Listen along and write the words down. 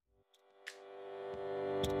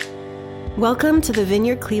Welcome to the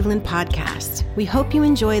Vineyard Cleveland podcast. We hope you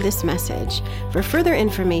enjoy this message. For further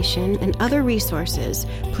information and other resources,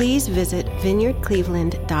 please visit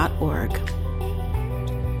vineyardcleveland.org.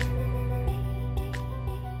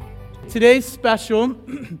 Today's special.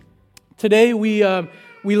 Today we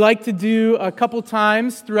like to do a couple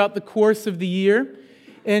times throughout the course of the year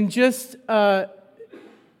and just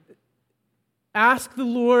ask the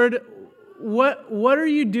Lord, what are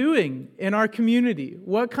you doing in our community?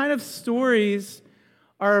 What kind of stories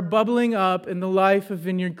are bubbling up in the life of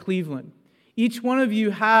Vineyard Cleveland? Each one of you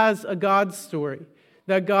has a God story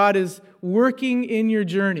that God is working in your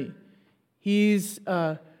journey. He's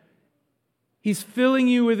filling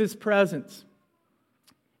you with His presence.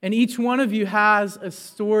 And each one of you has a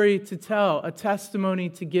story to tell, a testimony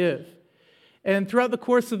to give. And throughout the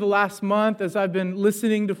course of the last month, as I've been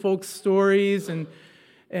listening to folks' stories and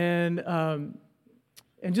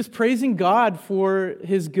just praising God for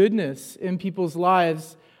His goodness in people's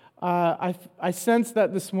lives, I sense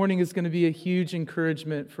that this morning is going to be a huge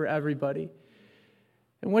encouragement for everybody.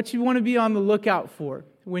 And what you want to be on the lookout for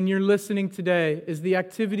when you're listening today is the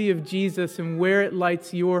activity of Jesus and where it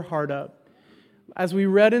lights your heart up. As we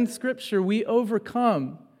read in Scripture, we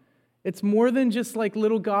overcome. It's more than just like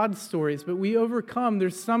little God stories, but we overcome.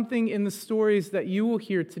 There's something in the stories that you will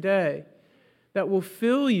hear today that will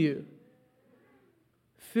fill you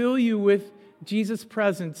with Jesus'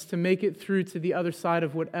 presence to make it through to the other side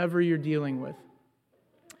of whatever you're dealing with.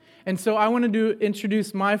 And so I wanted to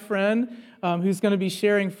introduce my friend who's going to be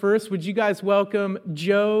sharing first. Would you guys welcome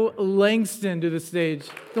Joe Langston to the stage?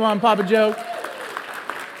 Come on, Papa Joe.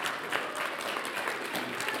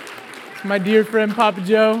 My dear friend, Papa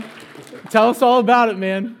Joe. Tell us all about it,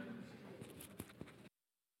 man.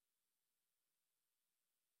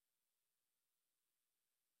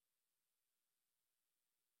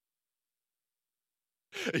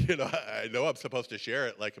 I know I'm supposed to share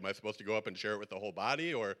it. Like, am I supposed to go up and share it with the whole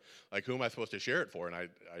body? Or, like, who am I supposed to share it for? And I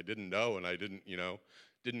didn't know, and I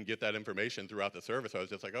didn't get that information throughout the service. I was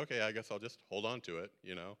just like, okay, I guess I'll just hold on to it,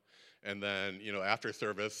 And then, after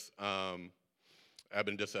service,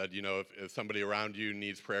 Eben just said, if somebody around you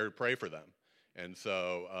needs prayer, pray for them. And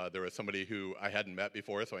so there was somebody who I hadn't met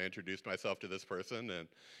before, so I introduced myself to this person, and,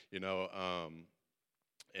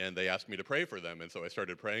 and they asked me to pray for them. And so I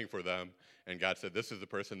started praying for them, and God said, this is the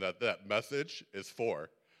person that message is for.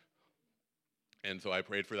 And so I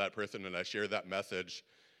prayed for that person, and I shared that message,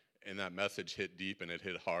 and that message hit deep, and it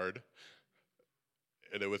hit hard.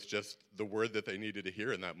 And it was just the word that they needed to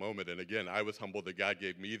hear in that moment. And again, I was humbled that God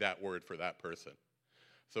gave me that word for that person.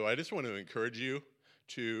 So I just want to encourage you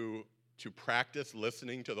to practice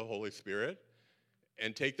listening to the Holy Spirit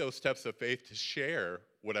and take those steps of faith to share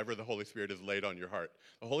whatever the Holy Spirit has laid on your heart.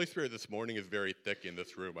 The Holy Spirit this morning is very thick in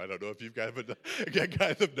this room. I don't know if you guys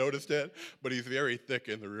have noticed it, but He's very thick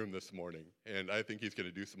in the room this morning. And I think He's going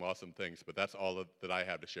to do some awesome things, but that's all that I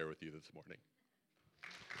have to share with you this morning.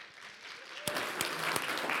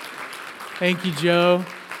 Thank you, Joe.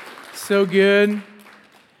 So good.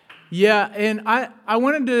 Yeah, and I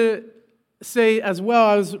wanted to say as well,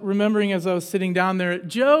 I was remembering as I was sitting down there,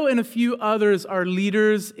 Joe and a few others are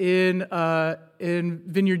leaders in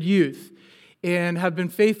Vineyard Youth and have been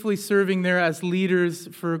faithfully serving there as leaders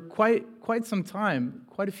for quite some time,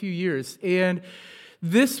 quite a few years. And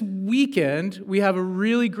this weekend, we have a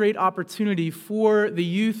really great opportunity for the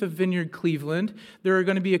youth of Vineyard Cleveland. There are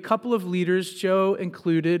going to be a couple of leaders, Joe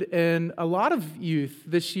included, and a lot of youth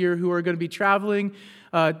this year who are going to be traveling,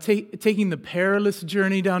 taking the perilous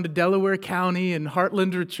journey down to Delaware County and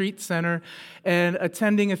Heartland Retreat Center and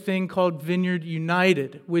attending a thing called Vineyard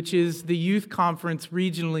United, which is the youth conference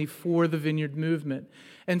regionally for the Vineyard movement.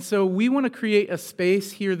 And so we want to create a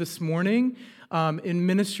space here this morning in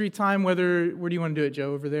ministry time, where do you want to do it,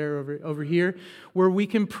 Joe? Over there, over here, where we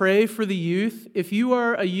can pray for the youth. If you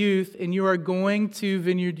are a youth and you are going to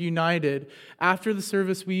Vineyard United, after the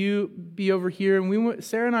service, will you be over here? And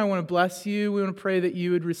Sarah and I want to bless you. We want to pray that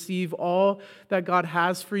you would receive all that God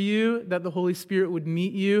has for you, that the Holy Spirit would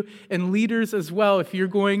meet you, and leaders as well. If you're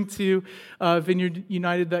going to Vineyard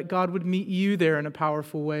United, that God would meet you there in a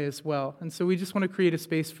powerful way as well. And so we just want to create a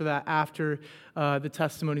space for that after the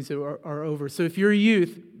testimonies are over. So if you're a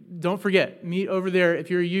youth, don't forget, meet over there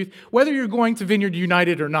if you're a youth, whether you're going to Vineyard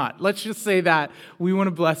United or not. Let's just say that. We want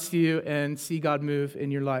to bless you and see God move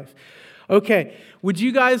in your life. Okay, would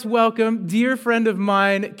you guys welcome dear friend of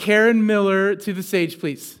mine, Karen Miller, to the stage,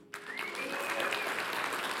 please?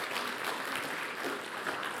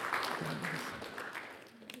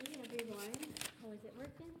 Hey, everyone. Oh, is it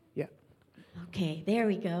working? Yeah. Okay, there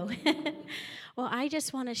we go. Well, I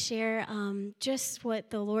just want to share just what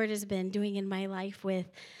the Lord has been doing in my life with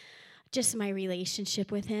just my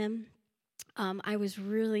relationship with Him. I was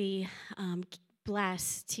really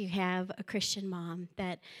blessed to have a Christian mom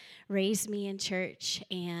that raised me in church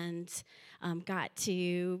and got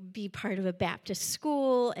to be part of a Baptist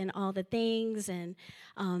school and all the things. And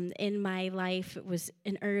in my life, it was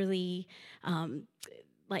an early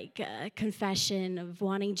confession of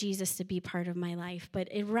wanting Jesus to be part of my life. But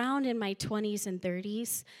around in my 20s and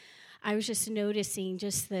 30s, I was just noticing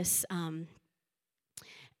just this a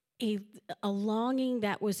longing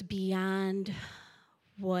that was beyond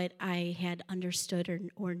what I had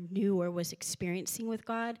understood or knew or was experiencing with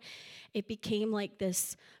God. It became like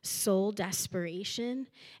this soul desperation.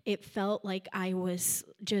 It felt like I was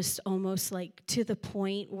just almost like to the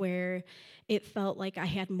point where it felt like I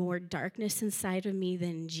had more darkness inside of me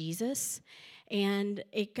than Jesus. And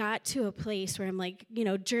it got to a place where I'm like,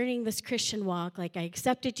 journeying this Christian walk, like I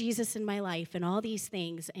accepted Jesus in my life and all these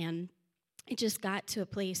things. And it just got to a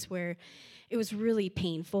place where it was really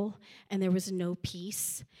painful and there was no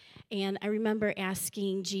peace. And I remember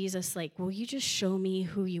asking Jesus, like, will you just show me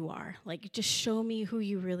who you are? Like, just show me who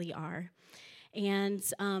you really are. And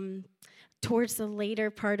towards the later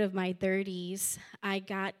part of my 30s, I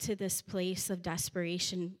got to this place of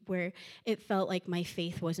desperation where it felt like my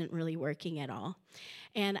faith wasn't really working at all.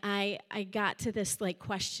 And I got to this like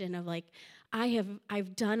question of like,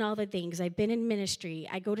 I've done all the things. I've been in ministry.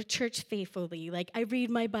 I go to church faithfully. Like, I read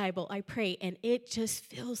my Bible. I pray. And it just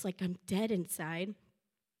feels like I'm dead inside.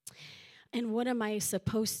 And what am I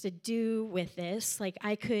supposed to do with this? Like,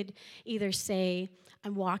 I could either say,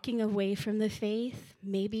 I'm walking away from the faith,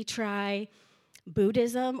 maybe try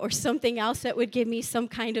Buddhism or something else that would give me some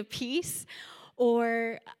kind of peace,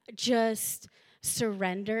 or just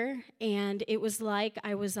surrender. And it was like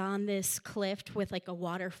I was on this cliff with like a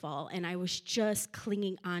waterfall, and I was just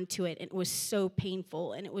clinging onto it. And it was so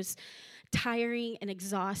painful, and it was tiring and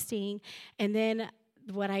exhausting. And then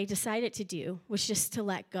what I decided to do was just to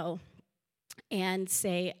let go and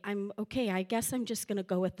say, I'm okay, I guess I'm just going to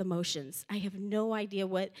go with the motions. I have no idea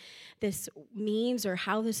what this means or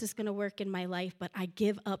how this is going to work in my life, but I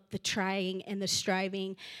give up the trying and the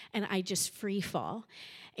striving, and I just free fall.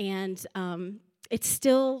 And it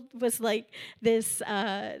still was like this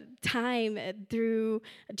time through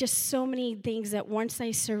just so many things that once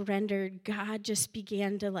I surrendered, God just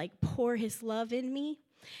began to like pour His love in me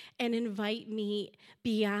and invite me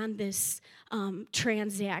beyond this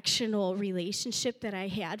transactional relationship that I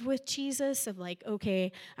had with Jesus of like,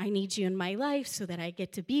 okay, I need you in my life so that I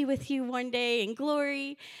get to be with you one day in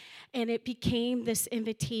glory. And it became this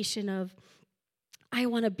invitation of, I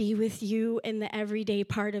want to be with you in the everyday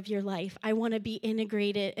part of your life. I want to be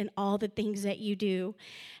integrated in all the things that you do.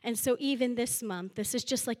 And so even this month, this is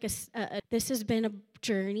just like this has been a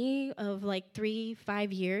journey of like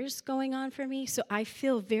 3-5 years going on for me. So I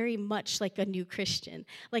feel very much like a new Christian.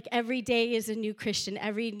 Like every day is a new Christian.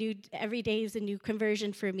 Every day is a new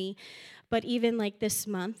conversion for me. But even like this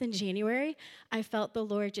month in January, I felt the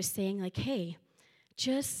Lord just saying like, hey,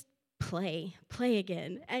 just play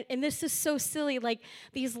again. And this is so silly, like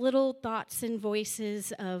these little thoughts and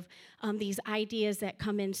voices of these ideas that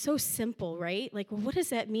come in so simple, right? Like, well, what does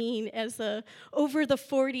that mean as a over the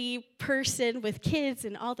 40 person with kids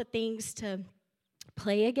and all the things to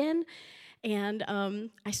play again? And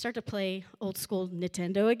I started to play old school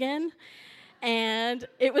Nintendo again. And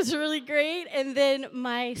it was really great. And then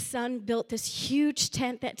my son built this huge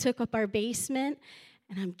tent that took up our basement.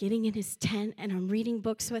 And I'm getting in his tent, and I'm reading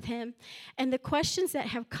books with him. And the questions that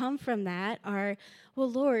have come from that are,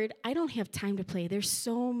 well, Lord, I don't have time to play. There's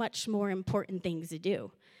so much more important things to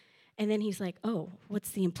do. And then he's like, oh, what's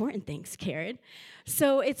the important things, Karen?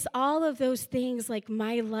 So it's all of those things, like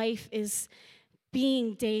my life is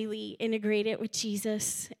being daily integrated with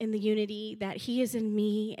Jesus in the unity that He is in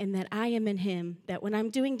me and that I am in Him, that when I'm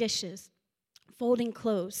doing dishes, folding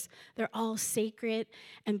clothes, they're all sacred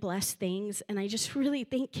and blessed things. And I just really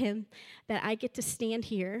thank Him that I get to stand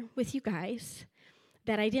here with you guys,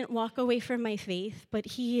 that I didn't walk away from my faith, but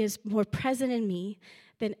He is more present in me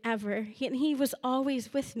than ever. And He was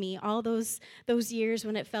always with me all those years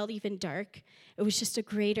when it felt even dark. It was just a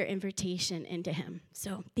greater invitation into Him.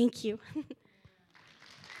 So thank you.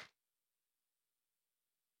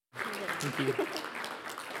 Thank you.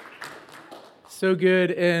 So good.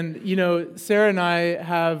 And, Sarah and I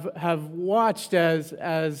have watched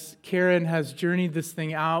as Karen has journeyed this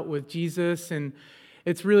thing out with Jesus, and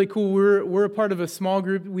it's really cool. We're a part of a small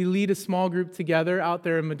group. We lead a small group together out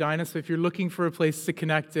there in Medina, so if you're looking for a place to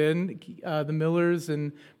connect in, the Millers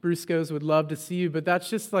and Bruscos would love to see you, but that's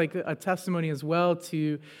just like a testimony as well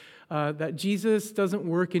to that Jesus doesn't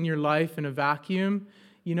work in your life in a vacuum.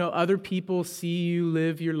 You know, other people see you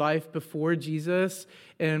live your life before Jesus,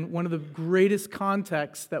 and one of the greatest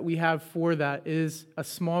contexts that we have for that is a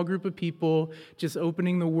small group of people just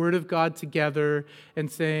opening the Word of God together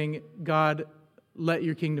and saying, God, let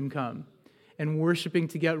your kingdom come. And worshiping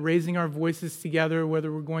together, raising our voices together,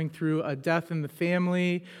 whether we're going through a death in the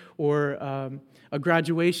family or a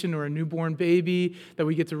graduation or a newborn baby, that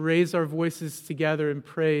we get to raise our voices together in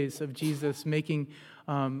praise of Jesus, making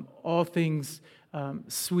all things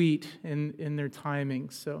sweet in their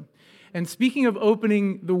timing. So, and speaking of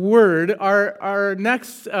opening the Word, our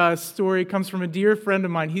next story comes from a dear friend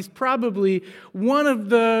of mine. He's probably one of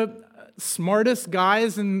the smartest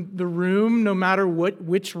guys in the room, no matter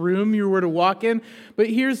which room you were to walk in. But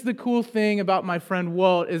here's the cool thing about my friend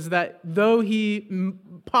Walt, is that though he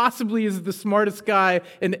possibly is the smartest guy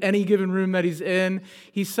in any given room that he's in,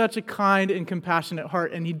 he's such a kind and compassionate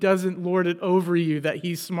heart, and he doesn't lord it over you that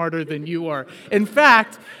he's smarter than you are. In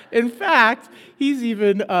fact, he's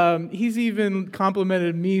even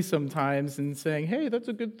complimented me sometimes and saying, "Hey, that's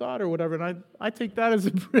a good thought," or whatever. And I take that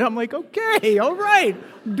as I'm like, okay, all right,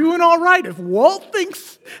 I'm doing all right. If Walt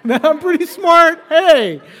thinks that I'm pretty smart,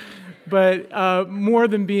 hey. But more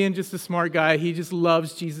than being just a smart guy, he just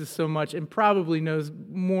loves Jesus so much and probably knows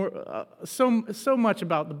more, so much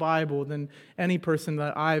about the Bible than any person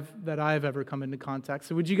that I've ever come into contact.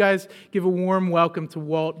 So would you guys give a warm welcome to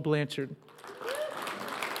Walt Blanchard?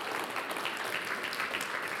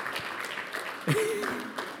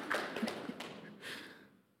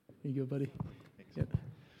 Here you go, buddy. Yep.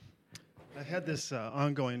 I had this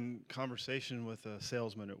ongoing conversation with a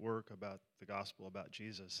salesman at work about the gospel, about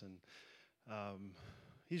Jesus, and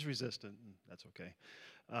he's resistant, and that's okay.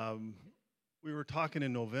 We were talking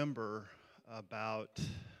in November about,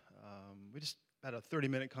 we just had a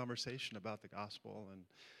 30-minute conversation about the gospel,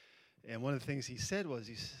 and one of the things he said was,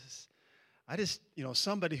 he says, I just,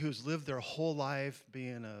 somebody who's lived their whole life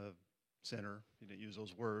being a sinner, he didn't use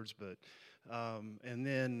those words, but, and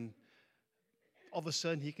then all of a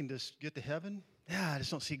sudden he can just get to heaven? Yeah, I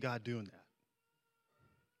just don't see God doing that.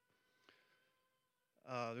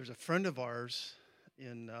 There's a friend of ours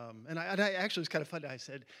and I actually, it's kind of funny, I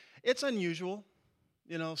said, it's unusual,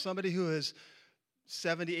 somebody who has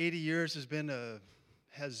 70, 80 years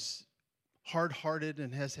has hard-hearted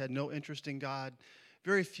and has had no interest in God.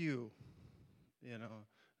 Very few,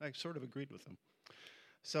 I sort of agreed with him.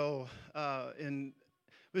 So,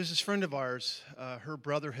 there's this friend of ours, her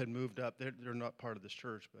brother had moved up. They're not part of this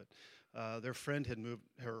church, but their friend had moved,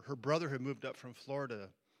 her brother had moved up from Florida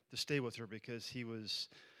to stay with her because he was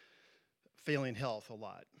failing health a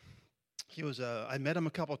lot. He was, I met him a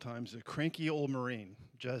couple times, a cranky old Marine.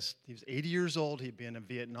 He was 80 years old. He'd been in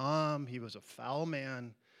Vietnam. He was a foul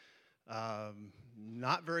man,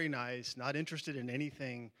 not very nice, not interested in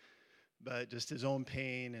anything but just his own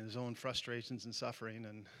pain and his own frustrations and suffering.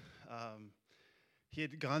 And he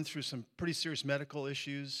had gone through some pretty serious medical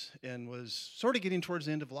issues and was sort of getting towards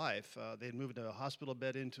the end of life. They had moved a hospital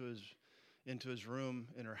bed into his room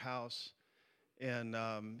in her house, and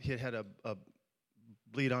he had a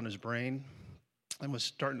bleed on his brain and was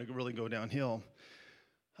starting to really go downhill.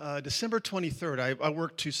 December 23rd, I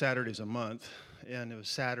worked 2 Saturdays a month, and it was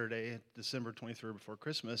Saturday, December 23rd before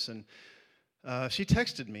Christmas, and she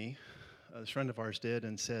texted me, this friend of ours did,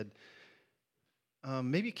 and said,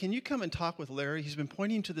 maybe can you come and talk with Larry? He's been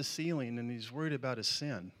pointing to the ceiling, and he's worried about his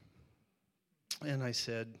sin. And I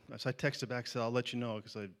said, so I texted back, said, I'll let you know,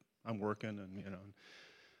 because I'm working,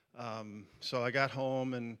 and so I got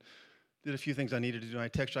home and did a few things I needed to do, and I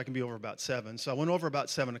texted I can be over about 7. So I went over about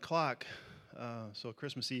 7 o'clock, so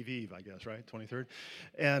Christmas Eve, I guess, right, 23rd,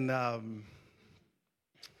 and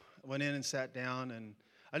went in and sat down, and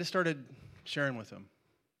I just started sharing with him.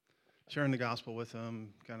 Sharing the gospel with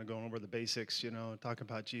him, kind of going over the basics, talking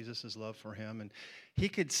about Jesus' love for him. And he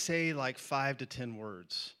could say like 5 to 10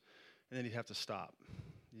 words, and then he'd have to stop.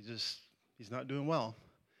 He's not doing well.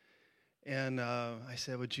 And I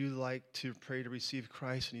said, would you like to pray to receive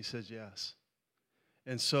Christ? And he says, yes.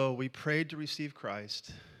 And so we prayed to receive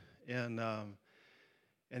Christ. And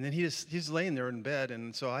then he's laying there in bed.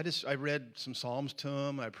 And so I read some Psalms to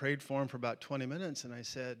him. I prayed for him for about 20 minutes, and I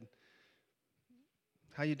said,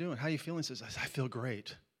 how you doing? How you feeling? He says, I feel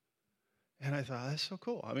great. And I thought, that's so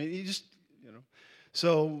cool. I mean, he just,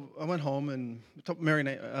 So I went home, and Mary,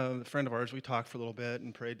 a friend of ours, we talked for a little bit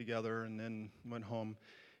and prayed together, and then went home.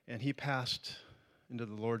 And he passed into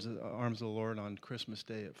the arms of the Lord on Christmas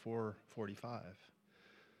Day at 4:45.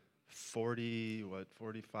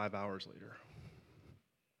 45 hours later.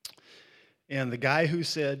 And the guy who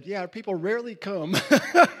said, yeah, people rarely come, at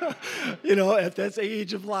that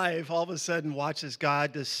age of life, all of a sudden watches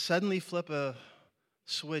God just suddenly flip a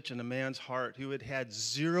switch in a man's heart who had had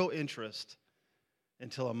zero interest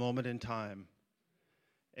until a moment in time.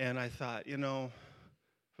 And I thought,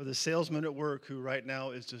 for the salesman at work who right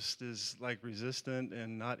now is like resistant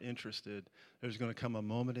and not interested, there's going to come a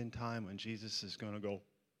moment in time when Jesus is going to go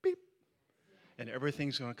beep, and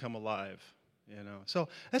everything's going to come alive. So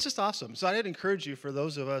that's just awesome. So I'd encourage you, for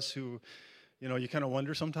those of us who, you kind of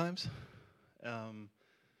wonder sometimes,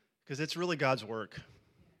 because it's really God's work.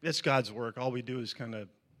 It's God's work. All we do is kind of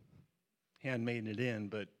handmade it in,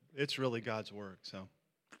 but it's really God's work. So.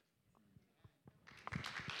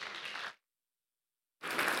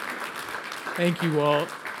 Thank you, Walt.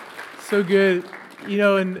 So good.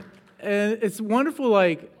 And it's wonderful,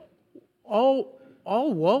 like, all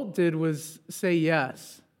Walt did was say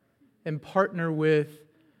yes and partner with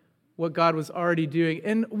what God was already doing.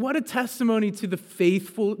 And what a testimony to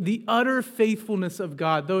the utter faithfulness of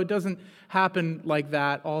God, though it doesn't happen like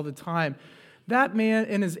that all the time. That man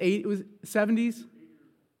in his 70s,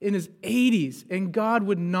 in his 80s, and God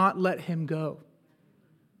would not let him go.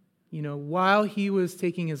 While he was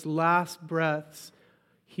taking his last breaths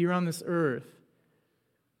here on this earth,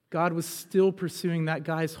 God was still pursuing that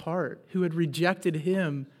guy's heart who had rejected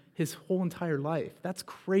him his whole entire life. That's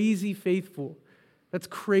crazy faithful. That's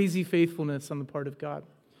crazy faithfulness on the part of God.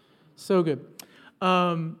 So good.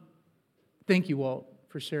 Thank you, Walt,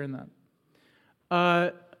 for sharing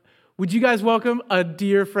that. Would you guys welcome a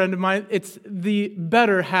dear friend of mine? It's the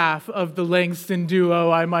better half of the Langston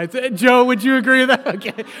duo, I might say. Joe, would you agree with that?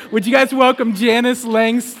 Okay. Would you guys welcome Janice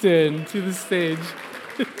Langston to the stage?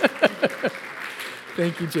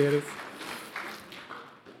 Thank you, Janice.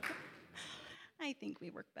 I think we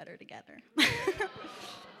work better together.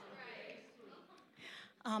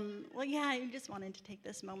 I just wanted to take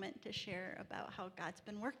this moment to share about how God's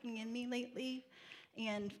been working in me lately.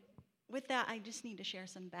 And with that, I just need to share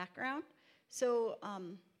some background. So,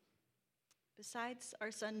 besides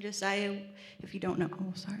our son Josiah, if you don't know,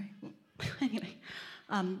 anyway,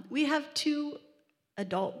 we have 2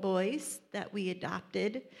 adult boys that we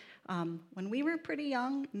adopted when we were pretty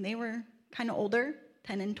young, and they were kind of older,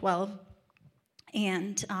 10 and 12.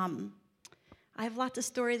 And I have lots of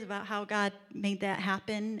stories about how God made that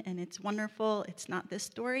happen, and it's wonderful. It's not this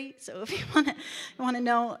story, so if you want to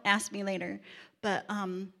know, ask me later. But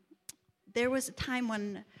there was a time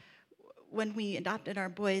when we adopted our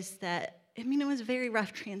boys that, it was a very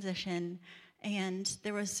rough transition, and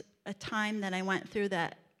there was a time that I went through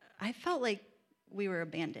that I felt like we were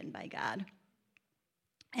abandoned by God.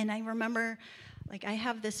 And I remember, I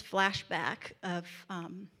have this flashback of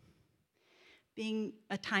being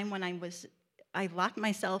a time when I locked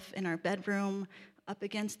myself in our bedroom up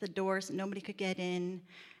against the doors so nobody could get in,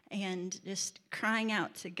 and just crying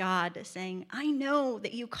out to God, saying, I know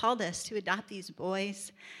that you called us to adopt these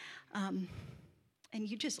boys, and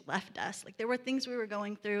you just left us. There were things we were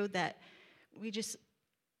going through that we just,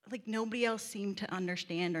 nobody else seemed to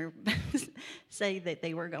understand or say that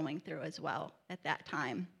they were going through as well at that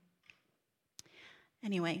time.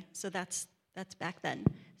 Anyway, so that's back then.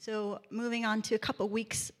 So moving on to a couple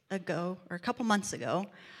months ago,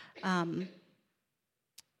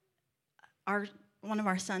 one of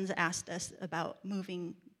our sons asked us about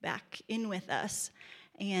moving back in with us.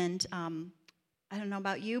 And I don't know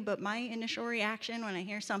about you, but my initial reaction when I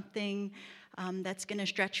hear something that's going to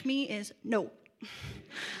stretch me is no.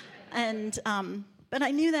 And but I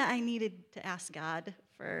knew that I needed to ask God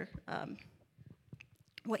for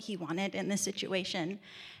what he wanted in this situation.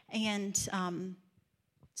 And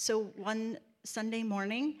so one Sunday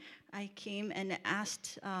morning, I came and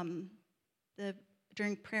asked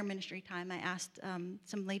during prayer ministry time, I asked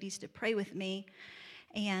some ladies to pray with me,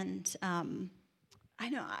 and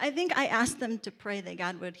I think I asked them to pray that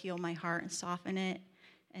God would heal my heart and soften it,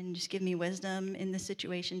 and just give me wisdom in the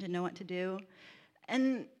situation to know what to do.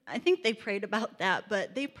 And I think they prayed about that,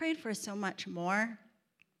 but they prayed for so much more.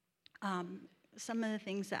 Some of the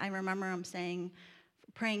things that I remember them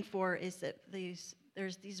praying for is that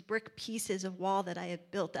there's these brick pieces of wall that I had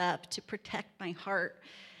built up to protect my heart,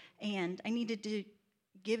 and I needed to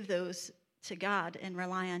give those to God and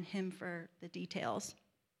rely on him for the details.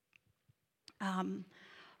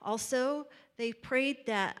 Also, they prayed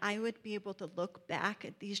that I would be able to look back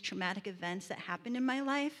at these traumatic events that happened in my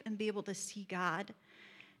life and be able to see God.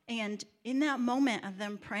 And in that moment of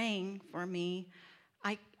them praying for me,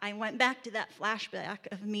 I went back to that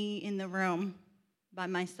flashback of me in the room by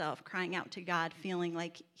myself, crying out to God, feeling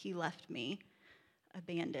like he left me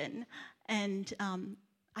abandoned. And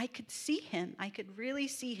I could see him. I could really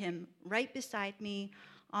see him right beside me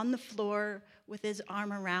on the floor with his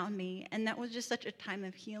arm around me. And that was just such a time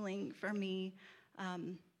of healing for me,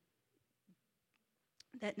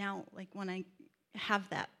 that now, like, when I have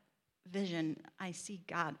that vision, I see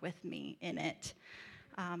God with me in it.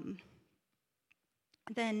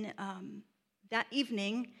 Then that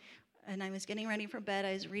evening, and I was getting ready for bed,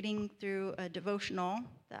 I was reading through a devotional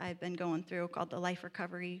that I've been going through called the Life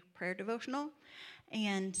Recovery Prayer Devotional.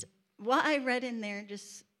 And what I read in there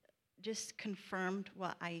just confirmed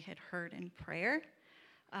what I had heard in prayer.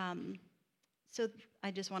 So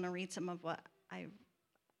I just want to read some of what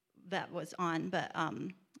that was on. But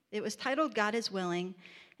it was titled God is Willing,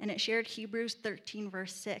 and it shared Hebrews 13,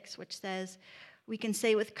 verse 6, which says, we can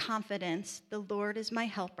say with confidence, the Lord is my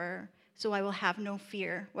helper, so I will have no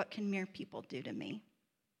fear. What can mere people do to me?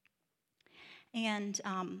 And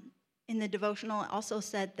in the devotional, it also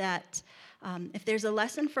said that if there's a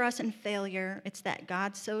lesson for us in failure, it's that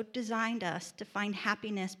God so designed us to find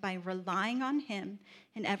happiness by relying on him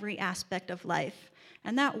in every aspect of life.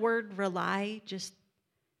 And that word rely it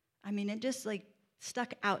just like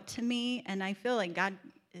stuck out to me. And I feel like God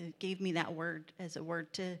gave me that word as a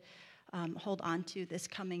word to hold on to this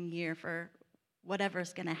coming year for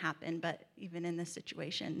whatever's going to happen, but even in this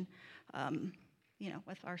situation,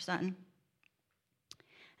 with our son.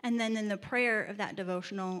 And then in the prayer of that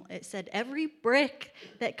devotional, it said, every brick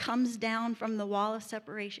that comes down from the wall of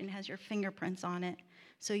separation has your fingerprints on it.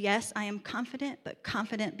 So yes, I am confident, but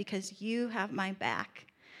confident because you have my back.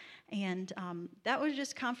 And that was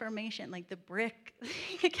just confirmation, like the brick,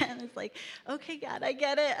 again, it's like, okay, God, I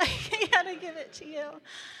get it. I gotta give it to you.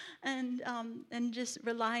 And just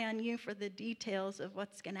rely on you for the details of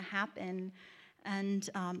what's going to happen. And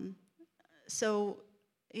so,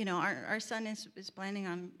 our son is planning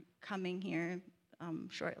on coming here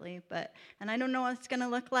shortly, and I don't know what it's going to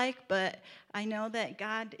look like, but I know that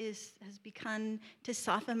God has begun to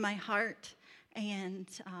soften my heart and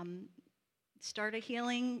start a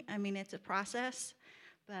healing. I mean, it's a process,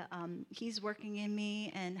 but he's working in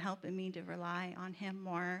me and helping me to rely on him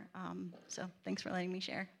more. So thanks for letting me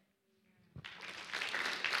share.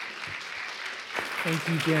 Thank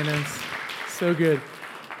you, Janice. So good.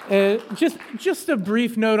 Just a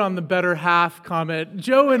brief note on the better half comment.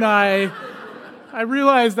 Joe and I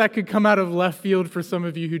realize that could come out of left field for some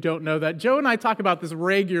of you who don't know that. Joe and I talk about this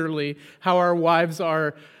regularly, how our wives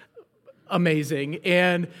are amazing.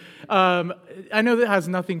 And I know that has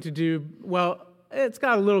nothing to do, well, it's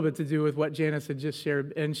got a little bit to do with what Janice had just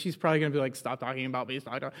shared. And she's probably going to be like, stop talking about me.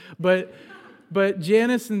 Stop talking. But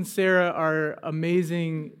Janice and Sarah are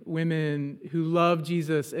amazing women who love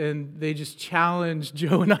Jesus, and they just challenge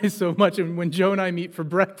Joe and I so much. And when Joe and I meet for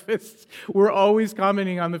breakfast, we're always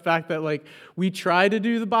commenting on the fact that, like, we try to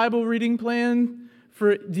do the Bible reading plan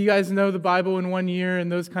do you guys know the Bible in 1 year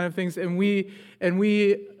and those kind of things? And we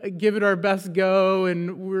give it our best go,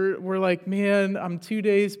 and we're like, man, I'm 3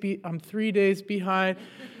 days behind.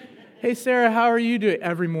 Hey, Sarah, how are you doing?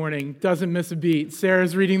 Every morning, doesn't miss a beat.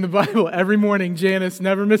 Sarah's reading the Bible every morning. Janice,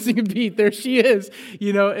 never missing a beat. There she is.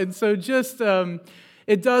 And so just,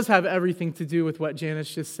 it does have everything to do with what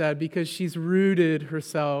Janice just said, because she's rooted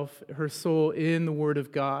herself, her soul, in the Word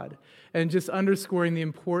of God, and just underscoring the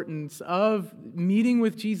importance of meeting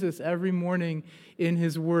with Jesus every morning in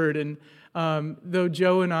His Word. And though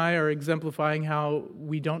Joe and I are exemplifying how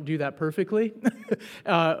we don't do that perfectly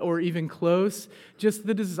or even close, just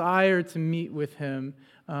the desire to meet with Him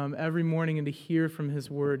every morning and to hear from His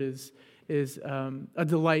Word is a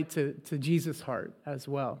delight to Jesus' heart as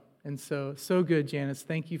well. And so good, Janice.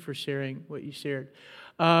 Thank you for sharing what you shared.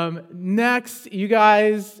 Next, you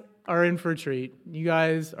guys are in for a treat. You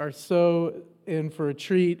guys are so in for a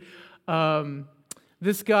treat.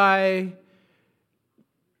 This guy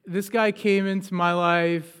came into my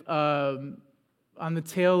life on the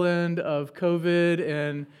tail end of COVID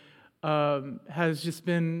and has just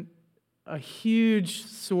been a huge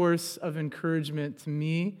source of encouragement to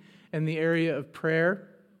me in the area of prayer,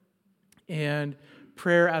 and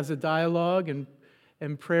prayer as a dialogue,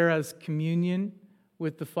 and prayer as communion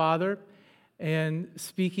with the Father. And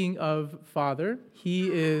speaking of Father,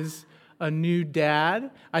 he is a new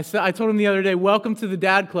dad. I told him the other day, welcome to the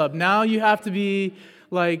dad club. Now you have to be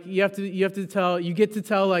like, you get to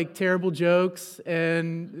tell like terrible jokes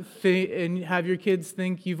and have your kids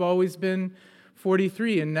think you've always been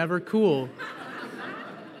 43 and never cool.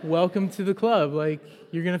 Welcome to the club. Like,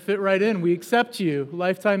 you're going to fit right in. We accept you.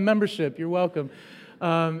 Lifetime membership. You're welcome.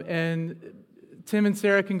 And Tim and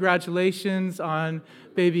Sarah, congratulations on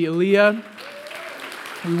baby Aaliyah.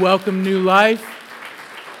 We welcome new life.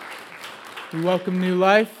 We welcome New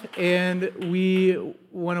Life, and we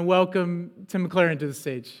want to welcome Tim McLaren to the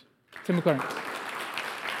stage. Tim McLaren.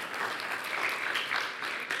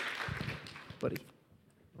 Buddy.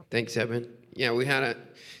 Thanks, Evan. Yeah, we had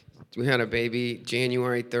a baby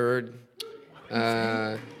January 3rd.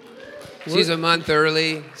 She's a month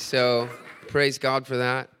early, so praise God for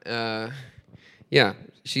that. Yeah,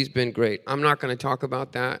 she's been great. I'm not going to talk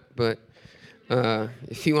about that, but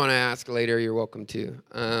if you want to ask later, you're welcome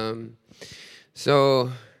to. So,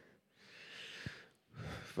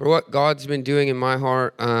 for what God's been doing in my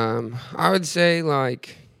heart, I would say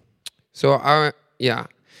the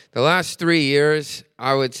last 3 years,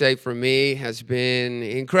 I would say for me, has been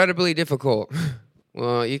incredibly difficult.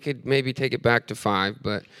 Well, you could maybe take it back to 5,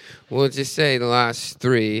 but we'll just say the last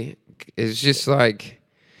 3 is just like,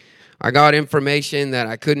 I got information that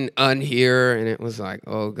I couldn't unhear, and it was like,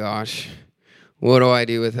 oh gosh. What do I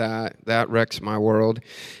do with that? That wrecks my world.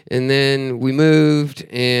 And then we moved,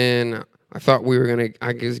 and I thought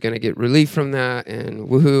I was gonna get relief from that, and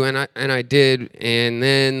woohoo, and I did. And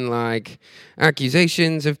then like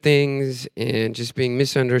accusations of things, and just being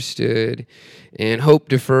misunderstood, and hope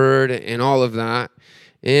deferred, and all of that.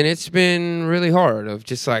 And it's been really hard of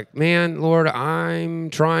just like, man, Lord,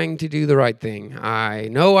 I'm trying to do the right thing. I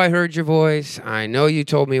know I heard your voice. I know you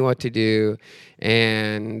told me what to do.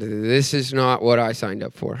 And this is not what I signed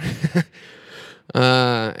up for.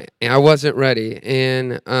 And I wasn't ready.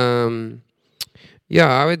 And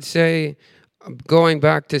I would say going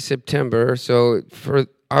back to September. So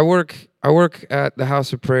I work at the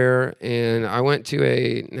House of Prayer, and I went to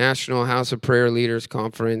a National House of Prayer Leaders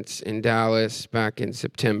Conference in Dallas back in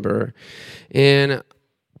September. And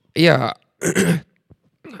yeah,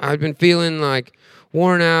 I've been feeling like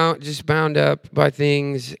worn out, just bound up by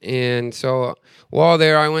things. And so while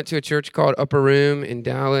there, I went to a church called Upper Room in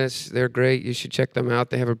Dallas. They're great. You should check them out.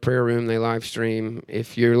 They have a prayer room. They live stream.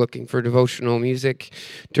 If you're looking for devotional music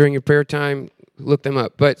during your prayer time, look them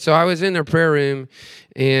up. But so I was in their prayer room,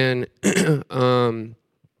 and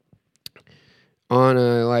on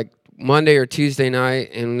a Monday or Tuesday night,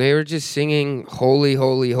 and they were just singing Holy,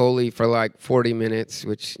 Holy, Holy for like 40 minutes,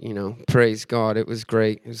 which, praise God. It was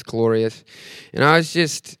great. It was glorious. And I was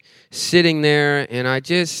just sitting there, and I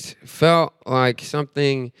just felt like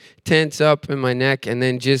something tense up in my neck and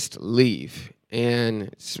then just leave.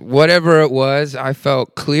 And whatever it was, I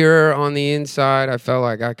felt clearer on the inside. I felt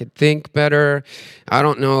like I could think better. I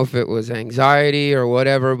don't know if it was anxiety or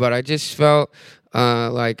whatever, but I just felt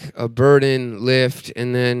like a burden lift.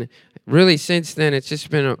 And then really since then, it's just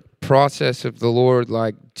been a process of the Lord,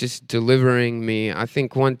 like just delivering me. I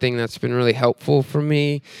think one thing that's been really helpful for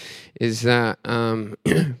me is that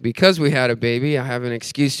because we had a baby, I have an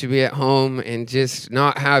excuse to be at home and just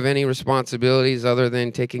not have any responsibilities other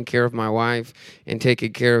than taking care of my wife and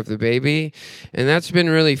taking care of the baby. And that's been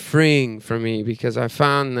really freeing for me, because I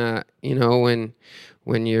found that,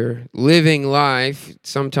 when you're living life,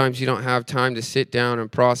 sometimes you don't have time to sit down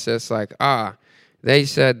and process like, they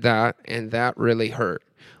said that and that really hurt.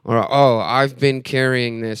 Or, I've been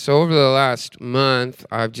carrying this. So over the last month,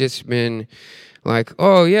 I've just been like,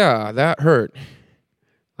 oh yeah, that hurt.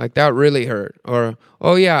 Like that really hurt. Or,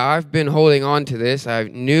 oh yeah, I've been holding on to this. I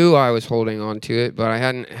knew I was holding on to it, but I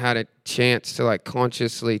hadn't had a chance to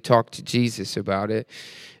consciously talk to Jesus about it.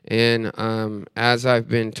 And as I've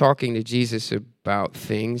been talking to Jesus about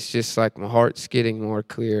things, just like my heart's getting more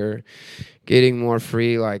clear, getting more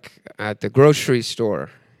free, like at the grocery store,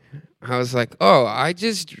 I was like, I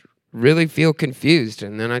just really feel confused.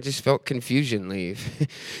 And then I just felt confusion leave.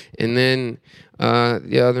 And then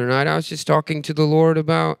the other night I was just talking to the Lord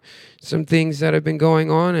about some things that have been going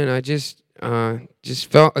on, and I just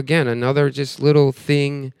felt, again, another just little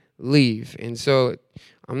thing leave. And so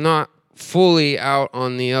I'm not fully out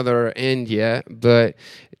on the other end yet, but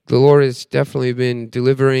the Lord has definitely been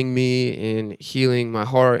delivering me and healing my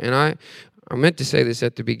heart. And I meant to say this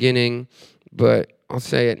at the beginning, but I'll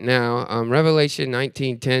say it now. Revelation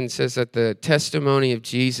 19:10 says that the testimony of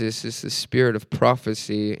Jesus is the spirit of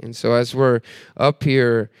prophecy. And so as we're up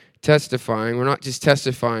here testifying, we're not just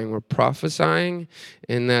testifying, we're prophesying,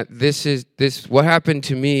 and that this what happened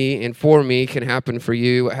to me and for me can happen for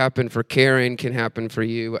you. What happened for Karen can happen for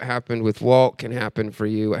you. What happened with Walt can happen for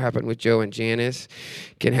you. What happened with Joe and Janice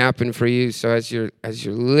can happen for you. So as you're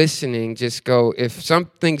listening, just go, if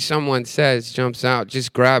something someone says jumps out,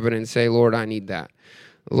 just grab it and say, Lord, I need that.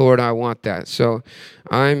 Lord, I want that. So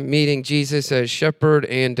I'm meeting Jesus as shepherd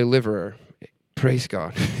and deliverer. Praise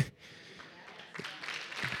God.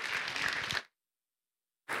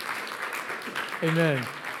 Amen.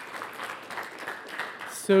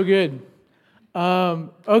 So good.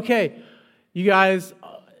 Okay, you guys,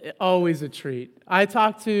 always a treat. I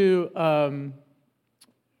talked to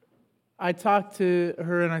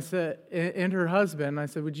her and I said, and her husband, I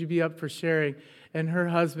said, would you be up for sharing? And her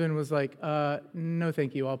husband was like, no,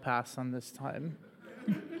 thank you, I'll pass on this time.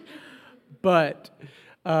 But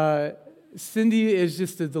Cindy is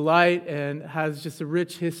just a delight and has just a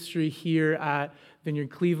rich history here at Vineyard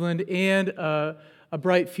Cleveland and a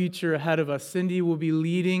bright future ahead of us. Cindy will be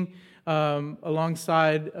leading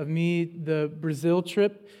alongside of me the Brazil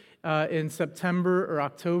trip in September or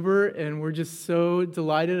October, and we're just so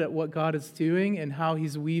delighted at what God is doing and how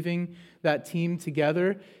He's weaving that team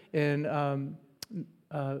together and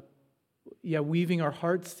weaving our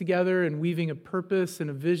hearts together and weaving a purpose and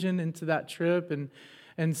a vision into that trip.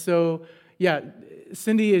 And so,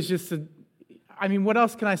 Cindy is just what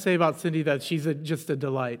else can I say about Cindy that she's just a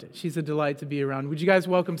delight? She's a delight to be around. Would you guys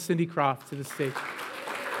welcome Cindy Croft to the stage?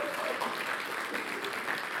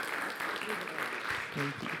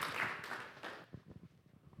 Thank you.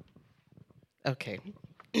 Okay.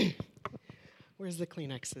 Where's the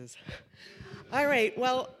Kleenexes? All right,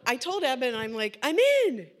 well, I told Eben, I'm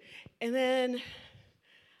in. And then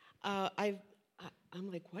I'm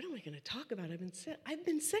like, what am I going to talk about? I've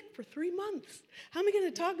been sick for 3 months. How am I going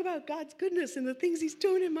to talk about God's goodness and the things He's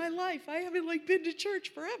doing in my life? I haven't been to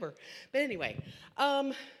church forever. But anyway,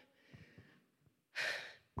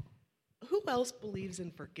 who else believes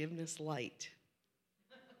in forgiveness light?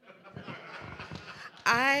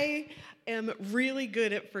 I am really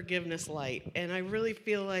good at forgiveness light, and I really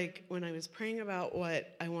feel like when I was praying about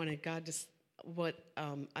what I wanted God to, what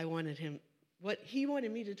He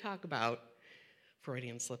wanted me to talk about,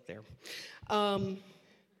 Freudian slip there.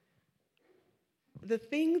 The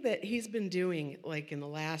thing that He's been doing, in the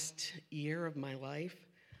last year of my life,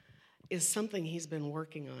 is something He's been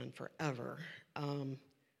working on forever.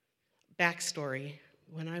 Backstory: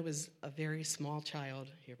 when I was a very small child,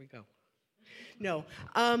 here we go. No,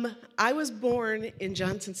 I was born in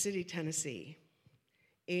Johnson City, Tennessee,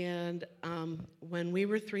 and when I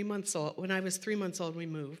was 3 months old, we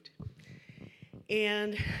moved,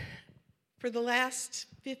 and for the last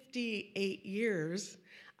 58 years,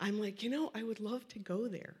 I'm like, I would love to go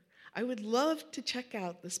there. I would love to check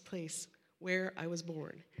out this place where I was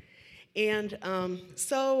born, and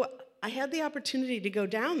so I had the opportunity to go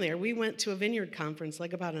down there. We went to a Vineyard conference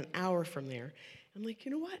about an hour from there. I'm like,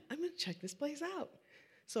 you know what? I'm going to check this place out.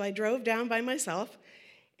 So I drove down by myself,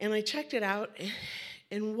 and I checked it out.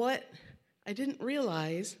 And what I didn't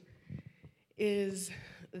realize is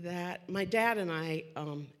that my dad and I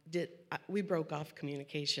we broke off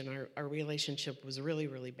communication. Our relationship was really,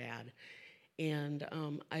 really bad. And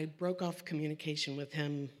I broke off communication with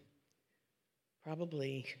him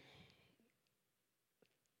probably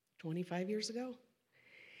 25 years ago.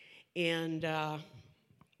 And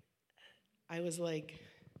I was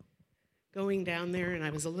going down there, and I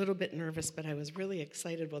was a little bit nervous, but I was really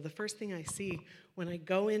excited. Well, the first thing I see when I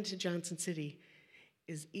go into Johnson City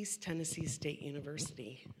is East Tennessee State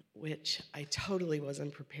University, which I totally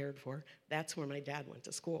wasn't prepared for. That's where my dad went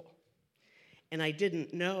to school. And I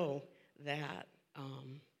didn't know that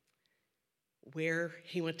where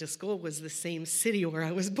he went to school was the same city where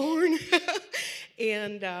I was born.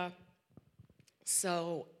 And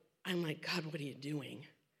so I'm like, God, what are you doing?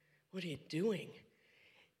 What are you doing?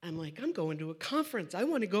 I'm like, I'm going to a conference. I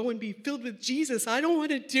want to go and be filled with Jesus. I don't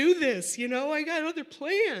want to do this, I got other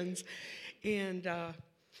plans. And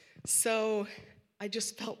so I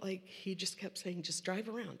just felt like He just kept saying, just drive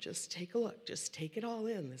around, just take a look, just take it all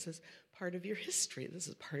in. This is part of your history. This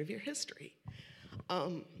is part of your history.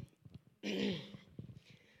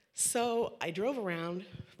 So I drove around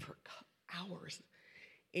for hours,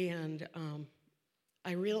 and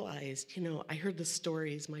I realized, I heard the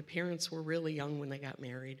stories. My parents were really young when they got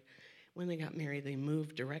married. When they got married, they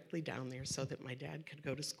moved directly down there so that my dad could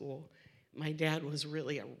go to school. My dad was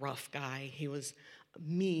really a rough guy. He was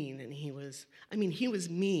mean, and he was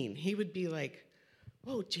mean. He would be like,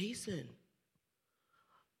 whoa, Jason,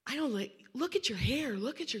 look at your hair,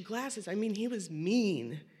 look at your glasses. He was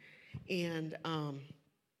mean. And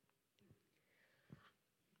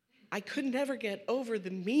I could never get over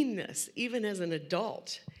the meanness, even as an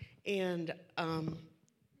adult. And I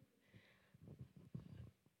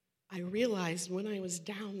realized when I was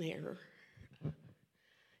down there,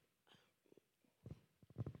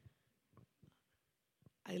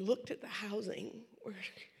 I looked at the housing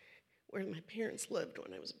where my parents lived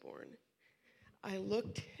when I was born. I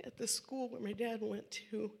looked at the school where my dad went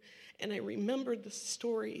to, and I remembered the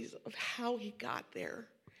stories of how he got there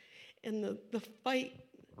and the fight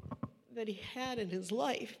that he had in his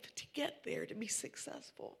life to get there, to be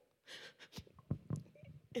successful.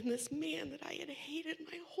 in this man that I had hated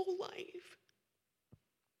my whole life.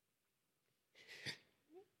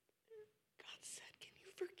 God said, can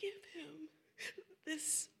you forgive him?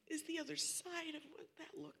 This is the other side of what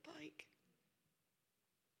that looked like.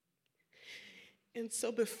 And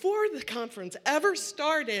so before the conference ever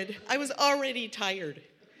started, I was already tired.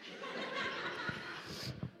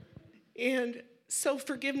 And so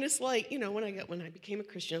forgiveness, like, when I became a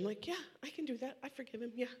Christian, I'm like, yeah, I can do that. I forgive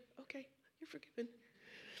him. Yeah, okay, you're forgiven.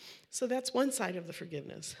 So that's one side of the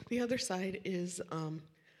forgiveness. The other side is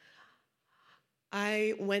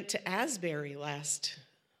I went to Asbury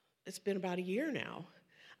it's been about a year now.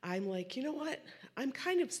 I'm like, you know what? I'm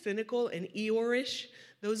kind of cynical and Eeyore-ish.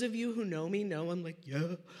 Those of you who know me know I'm like,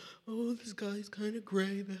 yeah, this guy's kind of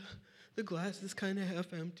gray. The glass is kind of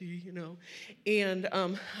half empty, And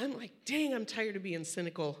I'm like, dang, I'm tired of being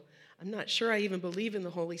cynical. I'm not sure I even believe in the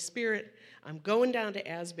Holy Spirit. I'm going down to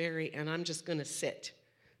Asbury, and I'm just going to sit.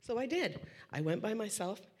 So I did. I went by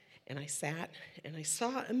myself, and I sat, and I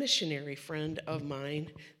saw a missionary friend of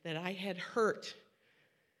mine that I had hurt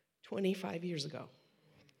 25 years ago.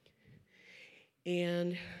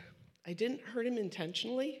 And I didn't hurt him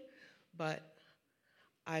intentionally, but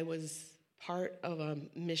I was part of a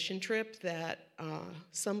mission trip that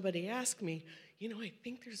somebody asked me, I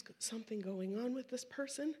think there's something going on with this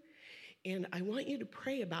person, and I want you to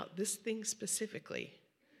pray about this thing specifically.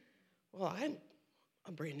 Well, I'm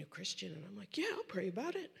a brand new Christian, and I'm like, yeah, I'll pray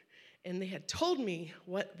about it. And they had told me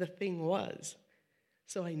what the thing was,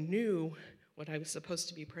 so I knew what I was supposed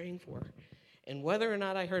to be praying for. And whether or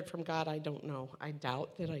not I heard from God, I don't know. I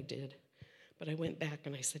doubt that I did. But I went back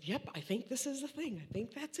and I said, yep, I think this is the thing. I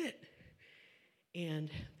think that's it.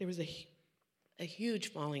 And there was a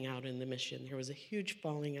huge falling out in the mission. There was a huge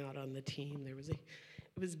falling out on the team. It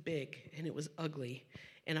was big and it was ugly.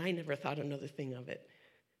 And I never thought another thing of it.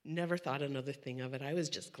 Never thought another thing of it. I was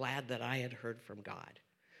just glad that I had heard from God.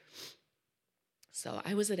 So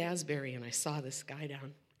I was at Asbury and I saw this guy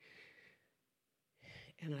down.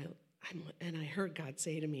 And I heard God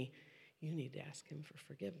say to me, you need to ask him for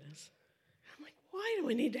forgiveness. I'm like, why do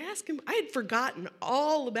I need to ask him? I had forgotten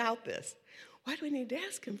all about this. Why do I need to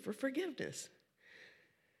ask him for forgiveness?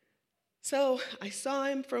 So I saw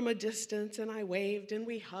him from a distance, and I waved, and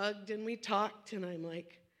we hugged, and we talked, and I'm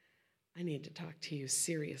like, I need to talk to you.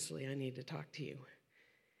 Seriously, I need to talk to you.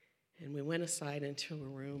 And we went aside into a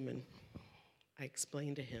room, and I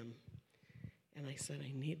explained to him, and I said,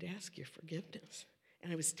 I need to ask your forgiveness.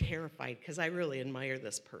 And I was terrified because I really admire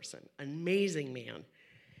this person, amazing man.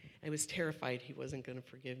 I was terrified he wasn't going to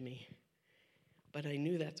forgive me. But I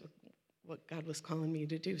knew that's what God was calling me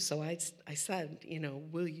to do. So I said,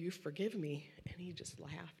 will you forgive me? And he just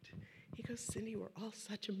laughed. He goes, Cindy, we're all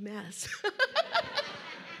such a mess.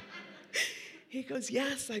 He goes,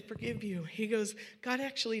 yes, I forgive you. He goes, God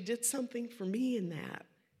actually did something for me in that.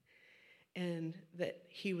 And that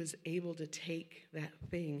he was able to take that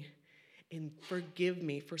thing and forgive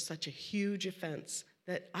me for such a huge offense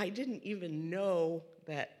that I didn't even know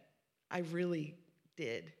that I really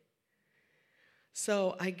did.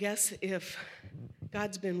 So I guess if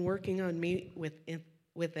God's been working on me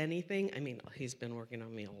with anything, he's been working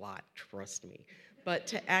on me a lot, trust me. But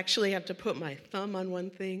to actually have to put my thumb on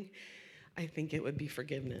one thing, I think it would be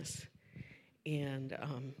forgiveness. And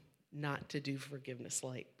not to do forgiveness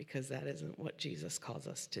light, because that isn't what Jesus calls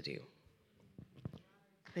us to do.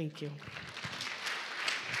 Thank you.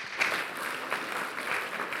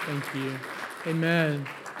 Thank you. Amen.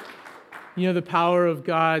 The power of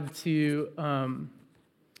God to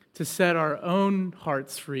set our own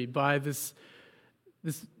hearts free by this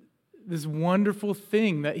wonderful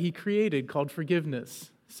thing that he created called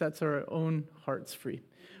forgiveness. Sets our own hearts free.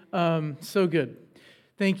 So good.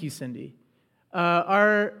 Thank you, Cindy.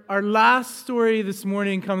 Our last story this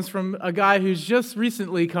morning comes from a guy who's just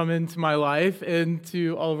recently come into my life and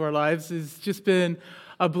to all of our lives. It's just been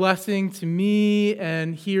a blessing to me,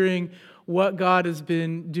 and hearing what God has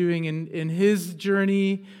been doing in his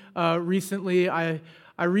journey recently. I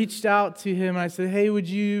reached out to him and I said, hey, would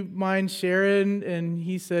you mind sharing? And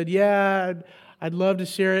he said, yeah, I'd love to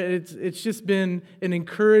share it. It's just been an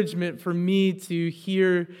encouragement for me to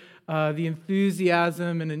hear the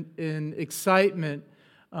enthusiasm and excitement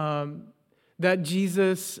that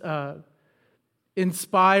Jesus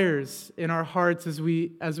inspires in our hearts as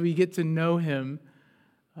we get to know him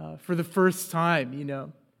for the first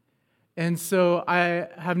time, And so I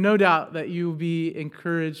have no doubt that you will be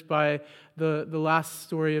encouraged by the last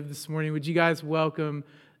story of this morning. Would you guys welcome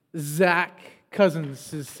Zach Cousins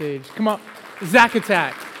to the stage? Come on, Zach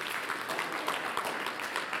Attack.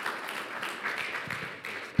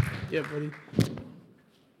 Yeah, buddy.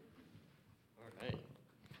 All right.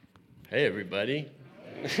 Hey, everybody.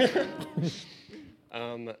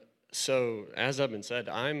 So, as I've been said,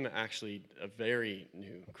 I'm actually a very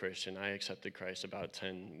new Christian. I accepted Christ about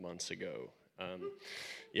 10 months ago.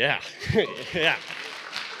 Yeah.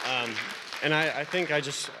 And I think I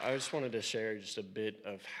just wanted to share just a bit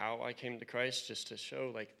of how I came to Christ, just to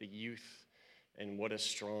show like the youth and what a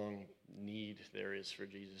strong need there is for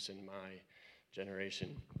Jesus in my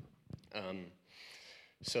generation.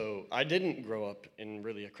 So I didn't grow up in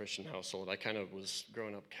really a Christian household. I kind of was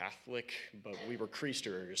growing up Catholic, but we were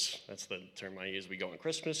Creasterers. That's the term I use. We go on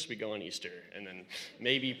Christmas, we go on Easter, and then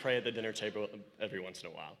maybe pray at the dinner table every once in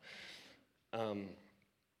a while.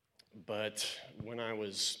 But when I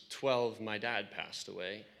was 12, my dad passed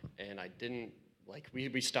away, and I didn't,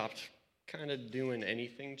 we stopped kind of doing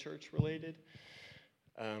anything church-related.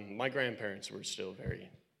 My grandparents were still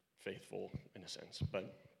very faithful, in a sense,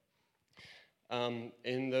 but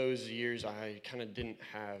in those years, I kind of didn't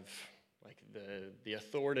have the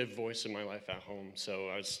authoritative voice in my life at home, so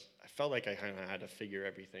I felt like I kind of had to figure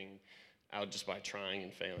everything out just by trying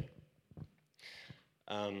and failing.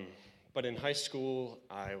 But in high school,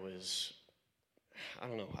 I was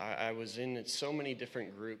in so many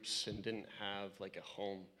different groups and didn't have like a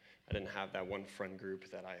home. I didn't have that one friend group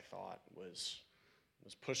that I thought was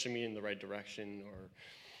pushing me in the right direction, or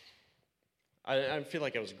I didn't feel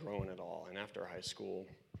like I was growing at all. And after high school,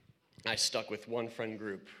 I stuck with one friend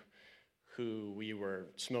group who we were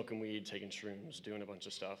smoking weed, taking shrooms, doing a bunch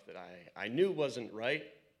of stuff that I knew wasn't right,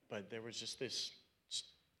 but there was just this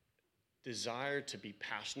desire to be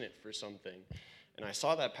passionate for something. And I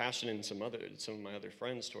saw that passion in some of my other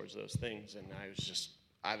friends towards those things, and I was just,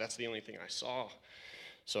 that's the only thing I saw.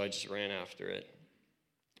 So I just ran after it.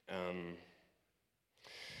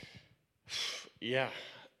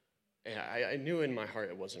 I knew in my heart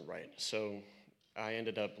it wasn't right. So I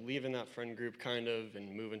ended up leaving that friend group kind of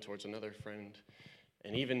and moving towards another friend.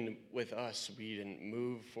 And even with us, we didn't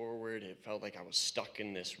move forward. It felt like I was stuck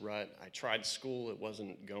in this rut. I tried school. It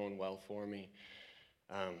wasn't going well for me.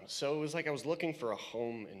 So it was like I was looking for a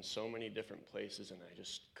home in so many different places, and I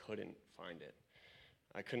just couldn't find it.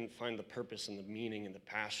 I couldn't find the purpose and the meaning and the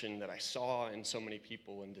passion that I saw in so many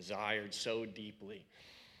people and desired so deeply.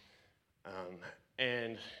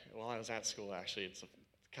 And while I was at school, actually, it's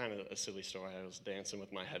kind of a silly story. I was dancing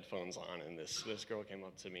with my headphones on, and this girl came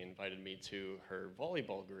up to me and invited me to her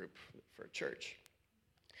volleyball group for church.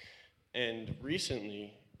 And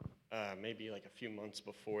recently, maybe like a few months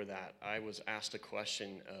before that, I was asked a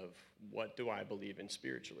question of, what do I believe in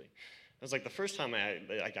spiritually? It was like the first time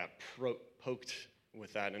I got poked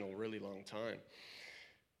with that in a really long time.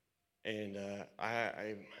 And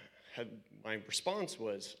my response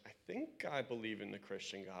was, I think I believe in the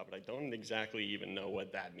Christian God, but I don't exactly even know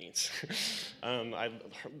what that means. I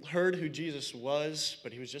heard who Jesus was,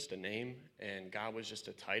 but he was just a name, and God was just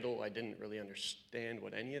a title. I didn't really understand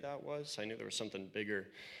what any of that was. I knew there was something bigger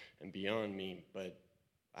and beyond me, but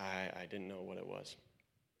I didn't know what it was.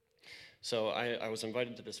 So I was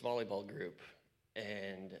invited to this volleyball group,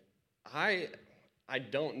 and I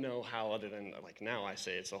don't know how, other than now I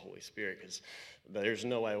say it's the Holy Spirit, because there's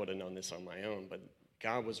no way I would have known this on my own, but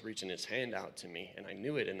God was reaching his hand out to me, and I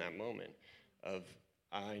knew it in that moment of,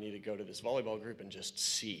 I need to go to this volleyball group and just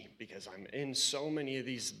see, because I'm in so many of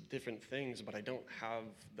these different things, but I don't have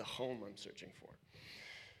the home I'm searching for.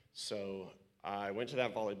 So I went to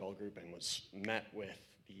that volleyball group and was met with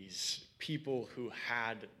these people who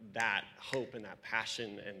had that hope and that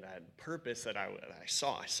passion and that purpose that I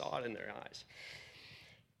saw. I saw it in their eyes.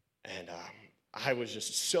 And I was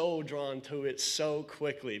just so drawn to it so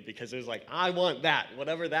quickly, because it was like, I want that.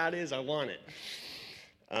 Whatever that is, I want it.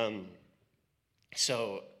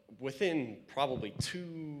 So within probably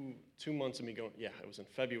two months of me going, it was in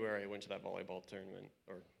February, I went to that volleyball tournament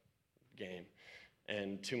or game.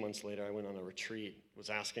 And 2 months later, I went on a retreat,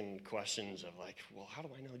 was asking questions of well, how do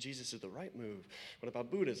I know Jesus is the right move? What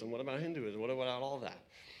about Buddhism? What about Hinduism? What about all that?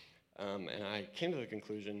 And I came to the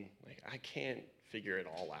conclusion, I can't figure it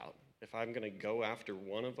all out. If I'm going to go after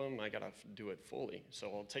one of them, I got to do it fully.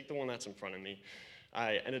 So I'll take the one that's in front of me.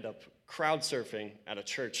 I ended up crowd surfing at a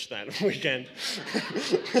church that weekend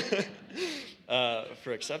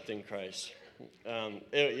for accepting Christ.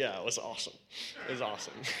 It was awesome. It was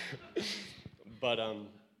awesome. But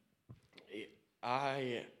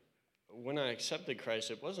when I accepted Christ,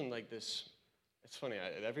 it wasn't like this. It's funny.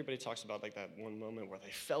 Everybody talks about that one moment where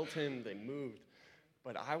they felt him, they moved,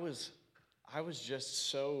 but I was just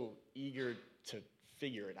so eager to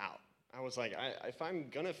figure it out. I was like, if I'm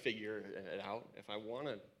gonna figure it out, if I want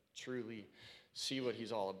to truly see what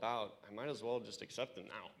he's all about, I might as well just accept him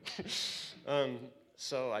now.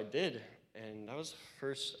 So I did, And that was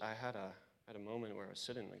first, I had a moment where I was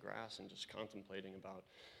sitting in the grass and just contemplating about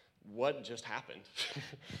what just happened.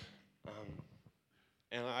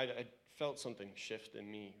 And I felt something shift in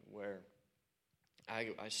me where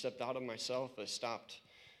I stepped out of myself. I stopped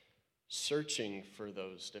searching for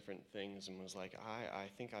those different things and was like, I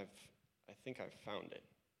think I've found it.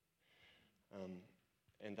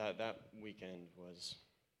 And that weekend was,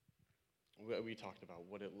 we talked about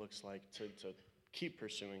what it looks like to keep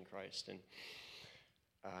pursuing Christ. And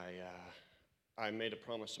I made a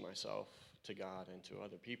promise to myself, to God, and to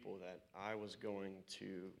other people that I was going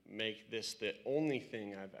to make this the only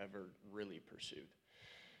thing I've ever really pursued.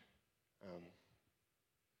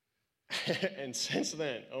 And since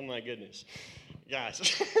then, oh my goodness,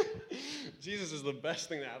 guys, Jesus is the best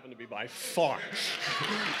thing that happened to me by far.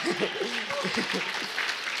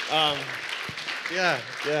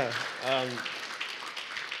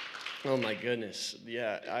 Oh my goodness,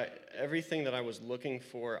 everything that I was looking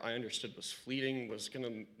for, I understood was fleeting,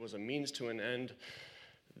 was a means to an end.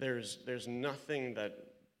 There's nothing that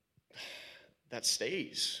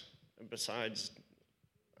stays besides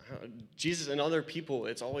Jesus and other people.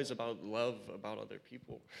 It's always about love about other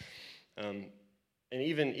people. And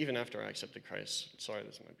even after I accepted Christ, sorry,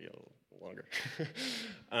 this might be a little longer,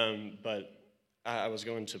 but I was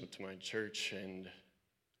going to my church, and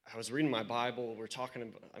I was reading my Bible.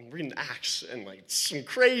 I'm reading Acts, and like some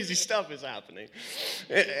crazy stuff is happening.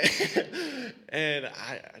 And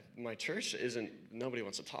my church nobody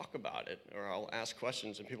wants to talk about it, or I'll ask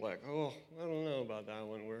questions, and people are like, oh, I don't know about that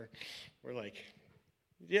one. We're like,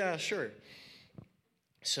 yeah, sure.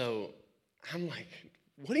 So I'm like,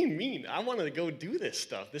 what do you mean? I want to go do this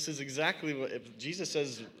stuff. This is exactly what if Jesus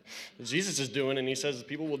says Jesus is doing, and he says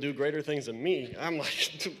people will do greater things than me. I'm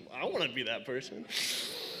like, I want to be that person.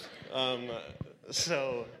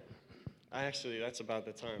 So that's about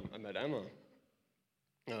the time I met Emma.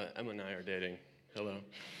 Emma and I are dating. Hello.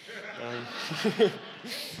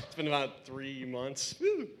 It's been about 3 months.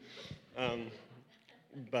 Woo.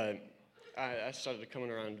 But I started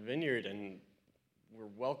coming around Vineyard, and we're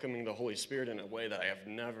welcoming the Holy Spirit in a way that I have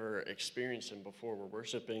never experienced him before. We're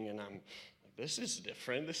worshiping, and I'm like, this is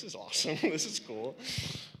different. This is awesome. This is cool.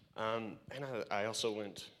 And I also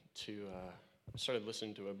went to, started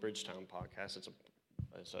listening to a Bridgetown podcast.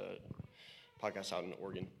 It's a podcast out in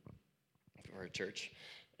Oregon for a church.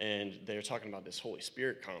 And they were talking about this Holy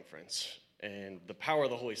Spirit conference. And the power of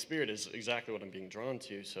the Holy Spirit is exactly what I'm being drawn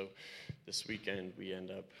to. So this weekend,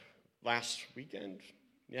 last weekend,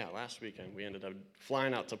 we ended up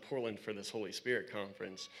flying out to Portland for this Holy Spirit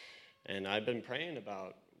conference. And I've been praying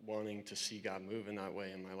about wanting to see God move in that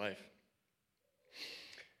way in my life.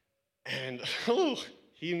 And,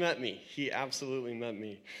 he met me. He absolutely met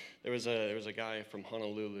me. There was a guy from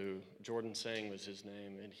Honolulu, Jordan Sang was his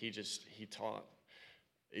name, and he taught.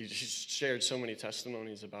 He just shared so many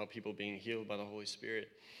testimonies about people being healed by the Holy Spirit.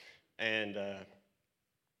 And there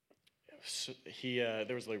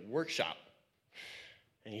was a workshop.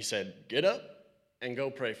 And he said, get up and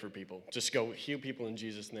go pray for people. Just go heal people in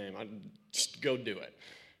Jesus' name. Just go do it.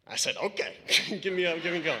 I said, okay, give me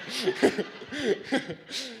going.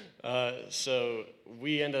 So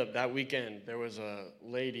we ended up that weekend, there was a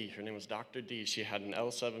lady, her name was Dr. D. She had an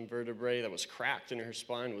L7 vertebrae that was cracked in her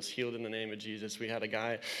spine, was healed in the name of Jesus. We had a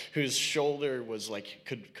guy whose shoulder was like,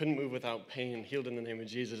 couldn't move without pain, healed in the name of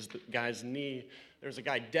Jesus. The guy's knee, there was a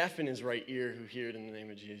guy deaf in his right ear who healed in the name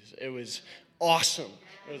of Jesus. It was awesome.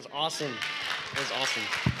 It was awesome.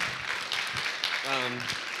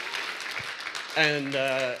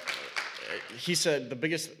 He said the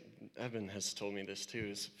biggest, Evan has told me this too,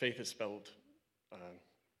 is faith is spelled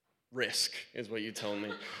risk, is what you told me.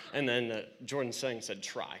 And then Jordan Sang said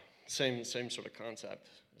try. Same sort of concept.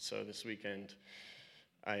 So this weekend,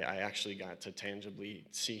 I actually got to tangibly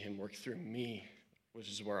see him work through me, which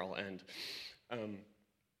is where I'll end.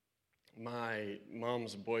 My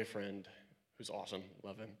mom's boyfriend, who's awesome,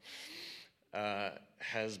 love him,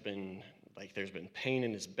 has been, there's been pain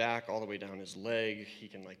in his back all the way down his leg. He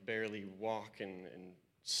can barely walk and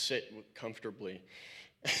sit comfortably.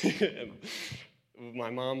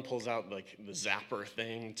 My mom pulls out the zapper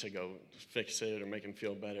thing to go fix it or make him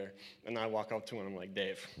feel better. And I walk up to him and I'm like,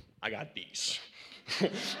 Dave, I got these.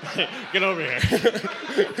 Get over here.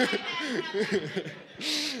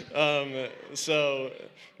 So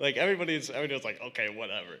everybody's like, okay,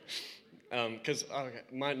 whatever. Because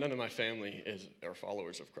none of my family are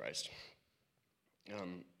followers of Christ.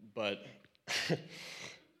 But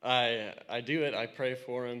I do it, I pray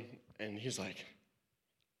for him, and he's like,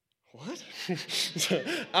 what? So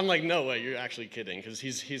I'm like, no way, you're actually kidding, because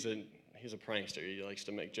he's a prankster. He likes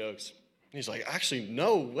to make jokes. He's like, actually,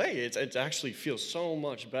 no way. It actually feels so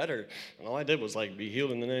much better. And all I did was like be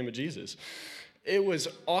healed in the name of Jesus. It was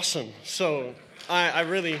awesome. So I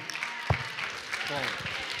really,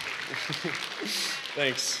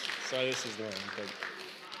 thanks. Sorry, this is the one. But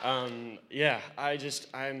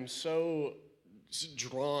I'm so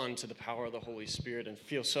drawn to the power of the Holy Spirit and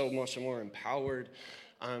feel so much more empowered.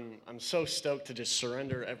 I'm so stoked to just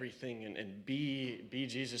surrender everything and be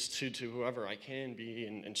Jesus to whoever I can be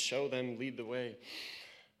and show them, lead the way.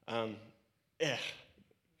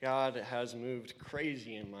 God has moved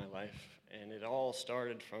crazy in my life, and it all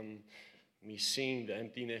started from me seeing the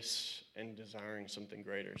emptiness and desiring something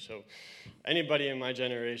greater. So anybody in my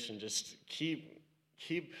generation, just keep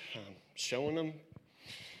showing them,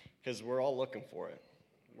 because we're all looking for it.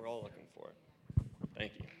 We're all looking for it.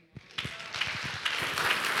 Thank you.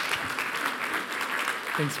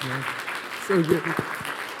 Thanks, man. So good.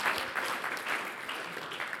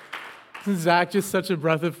 Isn't Zach just such a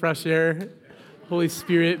breath of fresh air? Holy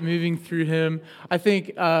Spirit moving through him. I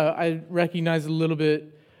think I recognize a little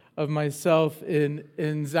bit of myself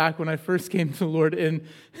in Zach when I first came to the Lord, and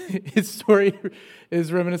his story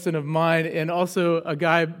is reminiscent of mine, and also a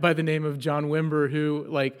guy by the name of John Wimber, who,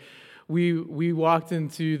 like, we walked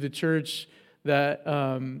into the church that,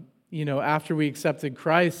 after we accepted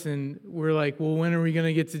Christ, and we're like, well, when are we going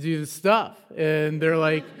to get to do this stuff? And they're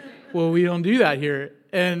like, well, we don't do that here.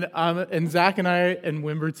 And Zach and I and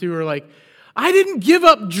Wimber too are like, I didn't give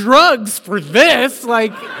up drugs for this.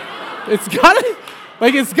 Like, it's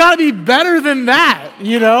gotta be better than that,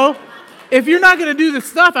 you know? If you're not going to do this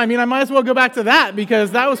stuff, I might as well go back to that,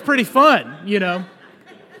 because that was pretty fun, you know?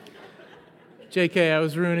 JK, I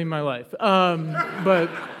was ruining my life. But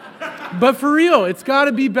for real, it's got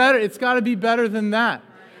to be better. It's got to be better than that.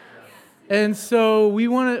 And so we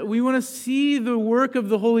want to see the work of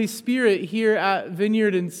the Holy Spirit here at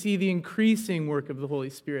Vineyard and see the increasing work of the Holy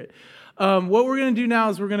Spirit. What we're going to do now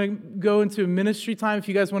is we're going to go into a ministry time. If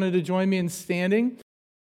you guys wanted to join me in standing.